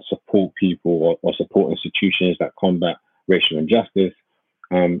support people, or support institutions that combat racial injustice.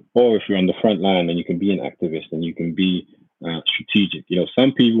 Or if you're on the front line and you can be an activist and you can be strategic. You know,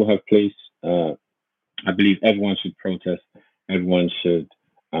 some people have placed, I believe everyone should protest, everyone should,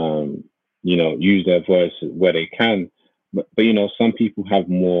 you know, use their voice where they can. But you know, some people have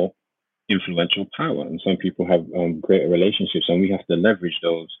more influential power, and some people have greater relationships, and we have to leverage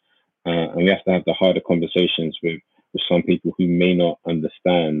those, and we have to have the harder conversations with some people who may not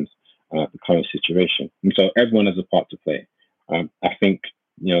understand the current situation. And so everyone has a part to play. I think,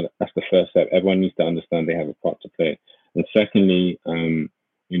 you know, that's the first step. Everyone needs to understand they have a part to play. And secondly,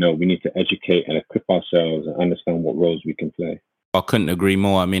 you know, we need to educate and equip ourselves and understand what roles we can play. I couldn't agree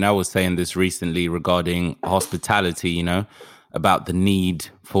more. I mean, I was saying this recently regarding hospitality, you know, about the need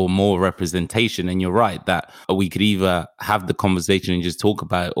for more representation. And you're right that we could either have the conversation and just talk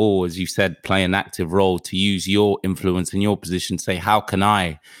about it, or, as you said, play an active role to use your influence in your position. Say, how can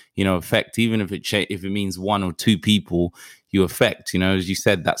I, you know, affect, even if it means one or two people you affect, you know, as you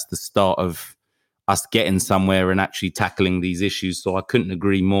said, that's the start of us getting somewhere and actually tackling these issues. So I couldn't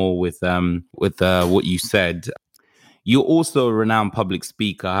agree more with what you said. You're also a renowned public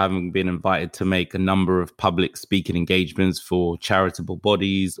speaker, having been invited to make a number of public speaking engagements for charitable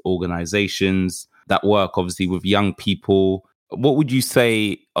bodies, organizations that work obviously with young people. What would you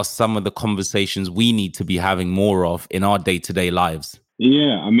say are some of the conversations we need to be having more of in our day-to-day lives?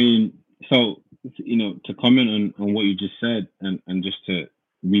 Yeah, I mean, so, you know, to comment on what you just said, and just to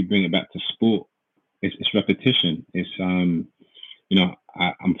bring it back to sport, it's repetition. It's, you know,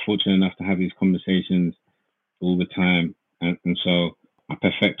 I'm fortunate enough to have these conversations all the time, and so I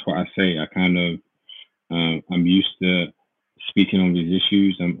perfect what I say. I kind of I'm used to speaking on these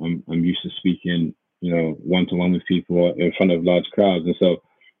issues. I'm used to speaking, you know, one-to-one with people in front of large crowds, and so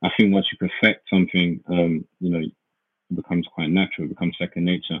I think once you perfect something, you know, it becomes quite natural. It becomes second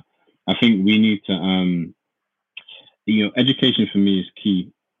nature. I think we need to, you know, education for me is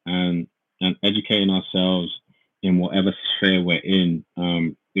key, and educating ourselves in whatever sphere we're in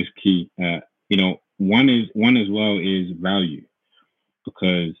is key. You know, one as well is value,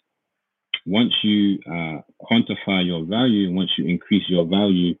 because once you quantify your value, and once you increase your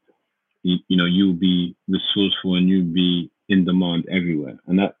value, you know, you'll be resourceful and you'll be in demand everywhere,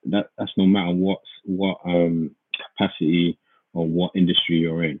 and that's no matter what capacity or what industry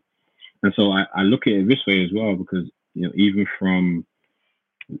you're in. And so I look at it this way as well, because, even from,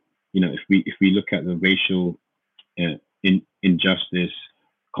 if we look at the racial injustice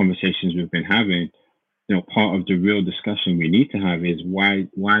conversations we've been having, part of the real discussion we need to have is why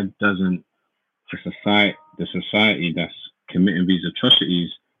doesn't the society that's committing these atrocities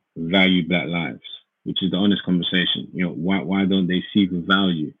value Black lives, which is the honest conversation. Why don't they see the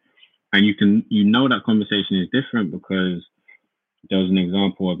value? And that conversation is different because there was an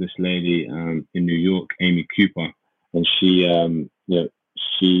example of this lady in New York, Amy Cooper, and she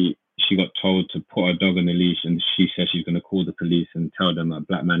got told to put her dog on a leash, and she said she's going to call the police and tell them a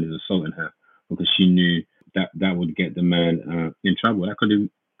Black man is assaulting her, because she knew that would get the man in trouble. That could have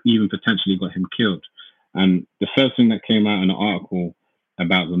even potentially got him killed. And the first thing that came out in the article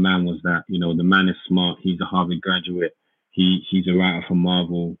about the man was that, the man is smart. He's a Harvard graduate. He's a writer for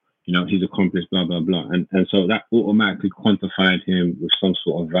Marvel. He's accomplished blah, blah, blah. And so that automatically quantified him with some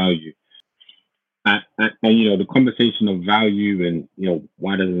sort of value. And the conversation of value and,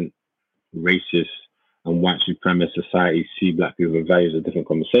 why doesn't racist and white supremacist society see Black people with value is a different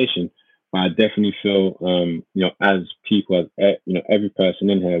conversation. But I definitely feel, as people, as every person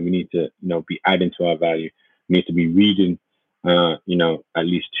in here, we need to, be adding to our value. We need to be reading, at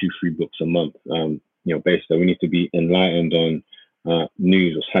least 2-3 books a month. Basically, we need to be enlightened on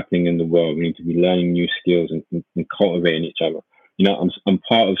news, what's happening in the world. We need to be learning new skills and cultivating each other. I'm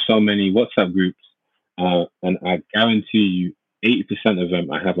part of so many WhatsApp groups, and I guarantee you, 80% of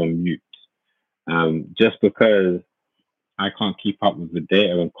them I have on mute, just because I can't keep up with the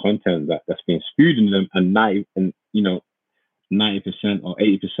data and content that's being spewed in them, and 90% or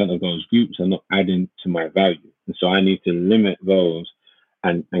 80% of those groups are not adding to my value. And so I need to limit those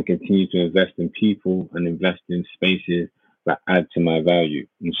and continue to invest in people and invest in spaces that add to my value.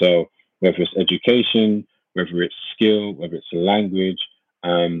 And so whether it's education, whether it's skill, whether it's language,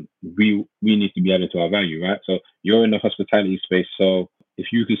 we need to be added to our value, right? So you're in the hospitality space. So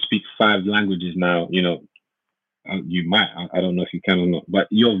if you could speak 5 languages now, you might, I don't know if you can or not, but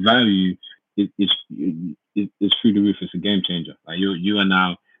your value is through the roof. It's a game changer. Like you are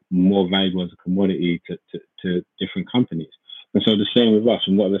now more valuable as a commodity to different companies. And so the same with us,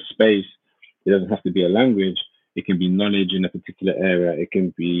 in whatever space, it doesn't have to be a language. It can be knowledge in a particular area. It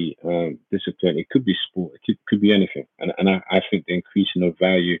can be discipline. It could be sport. It could be anything. And I think the increasing of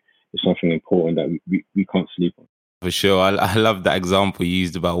value is something important that we can't sleep on. For sure. I love that example you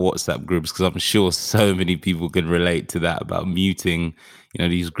used about WhatsApp groups, because I'm sure so many people can relate to that, about muting,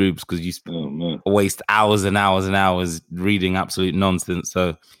 these groups, because you waste hours and hours and hours reading absolute nonsense.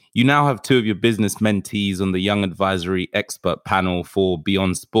 So you now have 2 of your business mentees on the Young Advisory Expert Panel for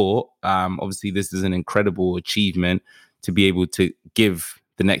Beyond Sport. Obviously, this is an incredible achievement to be able to give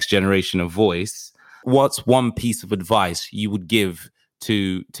the next generation a voice. What's one piece of advice you would give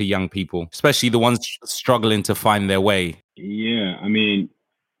to young people, especially the ones struggling to find their way? Yeah, I mean,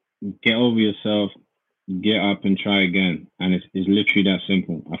 get over yourself, get up and try again. And it's literally that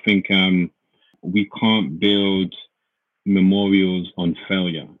simple. I think we can't build memorials on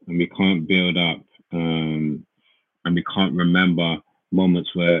failure, and we can't build up and we can't remember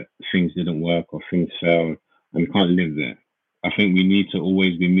moments where things didn't work or things failed, and we can't live there. I think we need to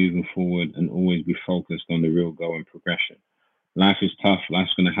always be moving forward and always be focused on the real goal and progression. Life is tough.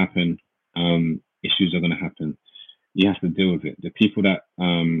 Life's going to happen. Issues are going to happen. You have to deal with it. The people that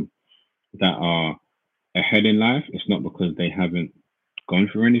are ahead in life, it's not because they haven't gone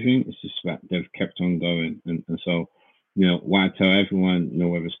through anything. It's just that they've kept on going. And so, what I tell everyone,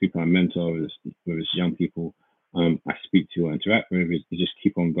 whether it's people I mentor, whether it's young people I speak to or interact with, is just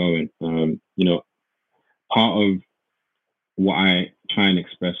keep on going. Part of what I try and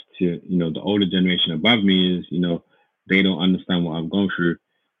express to, the older generation above me is, they don't understand what I've gone through,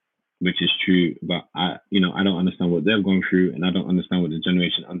 which is true. But I don't understand what they've gone through, and I don't understand what the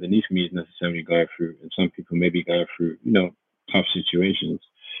generation underneath me is necessarily going through. And some people may be going through, tough situations.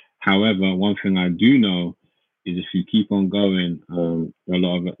 However, one thing I do know is if you keep on going, a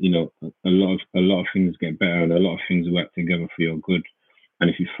lot of things get better, and a lot of things work together for your good. And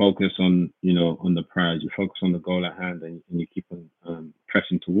if you focus on, on the prize, you focus on the goal at hand, and you keep on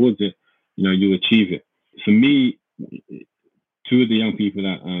pressing towards it, you achieve it. For me, 2 of the young people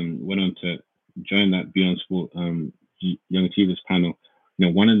that went on to join that Beyond Sport Young Achievers panel,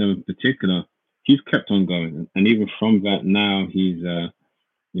 one of them in particular, he's kept on going. And even from that, now he's, a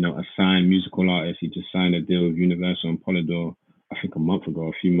signed musical artist. He just signed a deal with Universal and Polydor, I think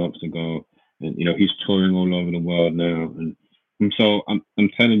a few months ago. And, he's touring all over the world now. And so I'm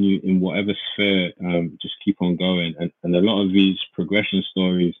telling you, in whatever sphere, just keep on going. And a lot of these progression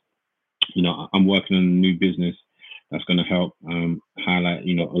stories, I'm working on a new business that's going to help highlight,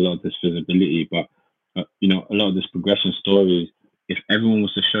 you know, a lot of this visibility. But, you know, a lot of this progression stories, if everyone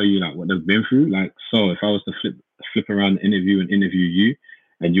was to show you like what they've been through, like, so if I was to flip around the interview and interview you,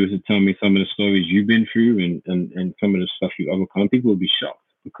 and you were to tell me some of the stories you've been through and some of the stuff you've overcome, people would be shocked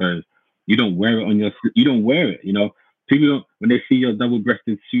because you don't wear it on you don't wear it, you know. People don't, when they see your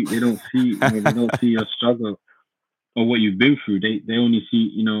double-breasted suit, they don't see, you know, they don't see your struggle or what you've been through. They only see,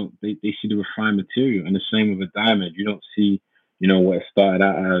 you know, they see the refined material. And the same with a diamond. You don't see, you know, what it started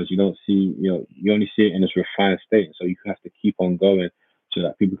out as. You don't see, you know, you only see it in its refined state. So you have to keep on going so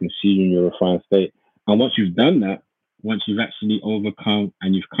that people can see you in your refined state. And once you've done that, once you've actually overcome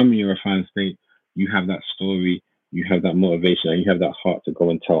and you've come in your refined state, you have that story, you have that motivation, and you have that heart to go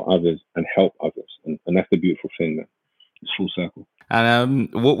and tell others and help others. And that's the beautiful thing, man. It's full circle.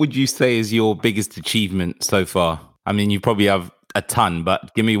 And what would you say is your biggest achievement so far? I mean, you probably have a ton,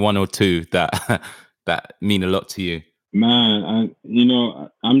 but give me one or two that that mean a lot to you. Man,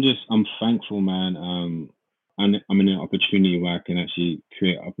 I'm thankful, man. I'm in an opportunity where I can actually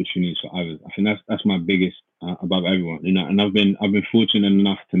create opportunities for others. I think that's my biggest above everyone, you know. And I've been fortunate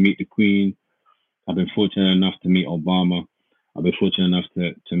enough to meet the Queen. I've been fortunate enough to meet Obama. I've been fortunate enough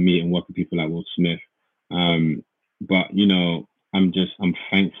to meet and work with people like Will Smith. But you know, I'm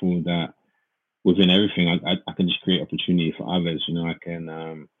thankful that within everything, I can just create opportunity for others. You know, I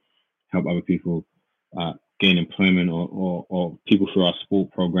can help other people gain employment, or people through our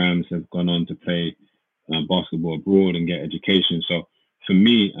sport programs have gone on to play basketball abroad and get education. So for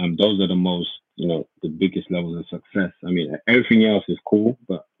me, those are the most, you know, the biggest levels of success. I mean, everything else is cool,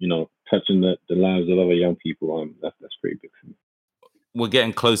 but you know, touching the lives of other young people, that's pretty big for me. We're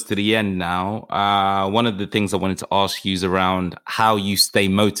getting close to the end now. One of the things I wanted to ask you is around how you stay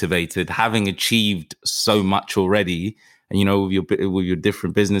motivated, having achieved so much already, and you know, with your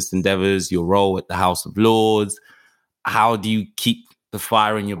different business endeavors, your role at the House of Lords. How do you keep the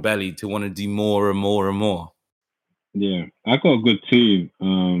fire in your belly to want to do more and more and more? Yeah, I've got a good team.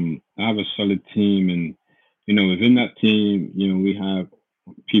 I have a solid team, and you know, within that team, you know, we have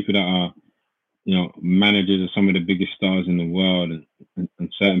people that are, you know, managers of some of the biggest stars in the world, and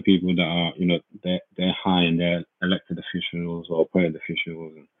certain people that are, you know, they're high in their elected officials or appointed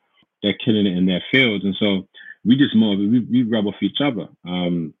officials, and they're killing it in their fields. And so we just we rub off each other,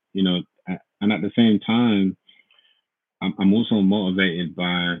 you know, and at the same time, I'm also motivated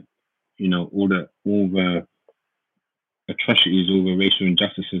by, you know, all the atrocities, all the racial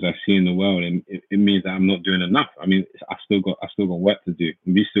injustices I see in the world, and it means that I'm not doing enough. I mean, I still got work to do.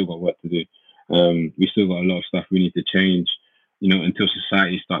 We still got work to do. We still got a lot of stuff we need to change, you know, until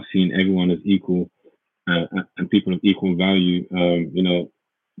society starts seeing everyone as equal and people of equal value. You know,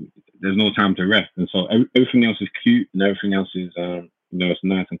 there's no time to rest, and so everything else is cute and everything else is, you know, it's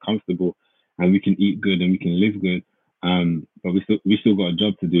nice and comfortable, and we can eat good and we can live good. But we still got a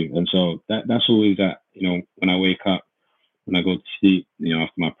job to do, and so that's always that. You know, when I wake up, when I go to sleep, you know,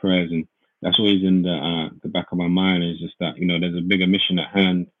 after my prayers, and that's always in the back of my mind, is just that, you know, there's a bigger mission at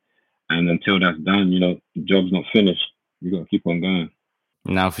hand, and until that's done, you know, the job's not finished. You got to keep on going.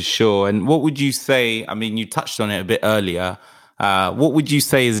 Now, for sure. And what would you say? I mean, you touched on it a bit earlier. What would you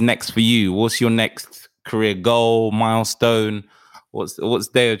say is next for you? What's your next career goal, milestone? What's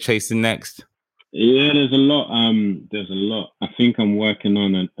Dale chasing next? Yeah, there's a lot. There's a lot. I think I'm working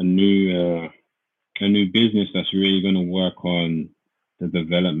on a new business that's really going to work on the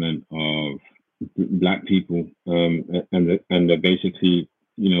development of Black people, and the basically,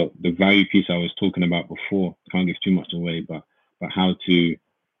 you know, the value piece I was talking about before. Can't give too much away, but how to, you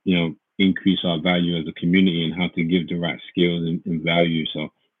know, increase our value as a community and how to give the right skills and value. So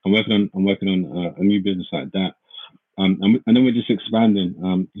I'm working on a new business like that. And then we're just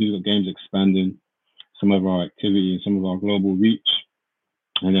expanding. He's Got Games expanding some of our activity and some of our global reach.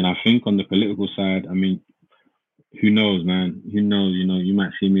 And then I think on the political side, I mean, who knows, man? Who knows? You know, you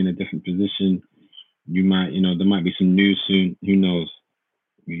might see me in a different position. You might, you know, there might be some news soon. Who knows?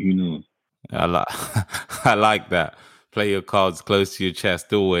 Who knows? I like that. Play your cards close to your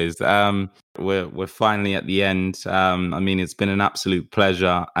chest always. We're finally at the end. I mean, it's been an absolute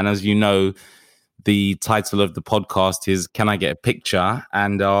pleasure. And as you know, the title of the podcast is "Can I Get a Picture?"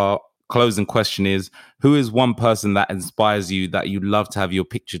 And our closing question is, who is one person that inspires you that you'd love to have your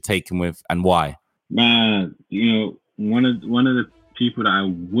picture taken with, and why? Man, you know, one of the people that I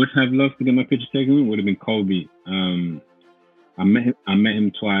would have loved to get my picture taken with would have been Kobe. I met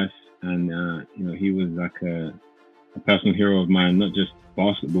him twice, and you know, he was like a personal hero of mine, not just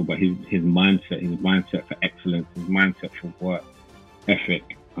basketball, but his mindset for excellence, his mindset for work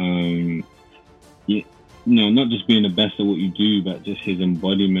ethic. not just being the best at what you do, but just his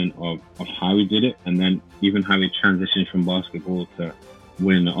embodiment of how he did it, and then even how he transitioned from basketball to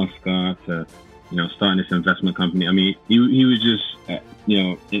winning the Oscar to, starting this investment company. I mean, he was just,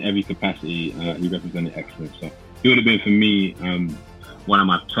 in every capacity, he represented excellence. So he would have been, for me, one of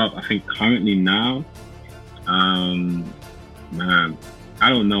my top. I think currently now, man, I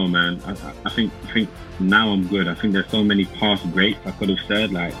don't know, man. I think now I'm good. I think there's so many past greats I could have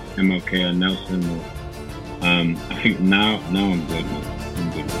said, like MLK or Nelson. Or, I think now I'm good, man.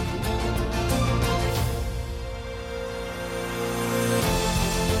 I'm good.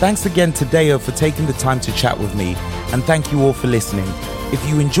 Thanks again to Deo for taking the time to chat with me, and thank you all for listening. If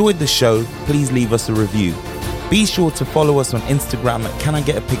you enjoyed the show, please leave us a review. Be sure to follow us on Instagram at Can I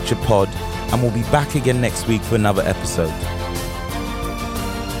Get a Picture Pod, and we'll be back again next week for another episode.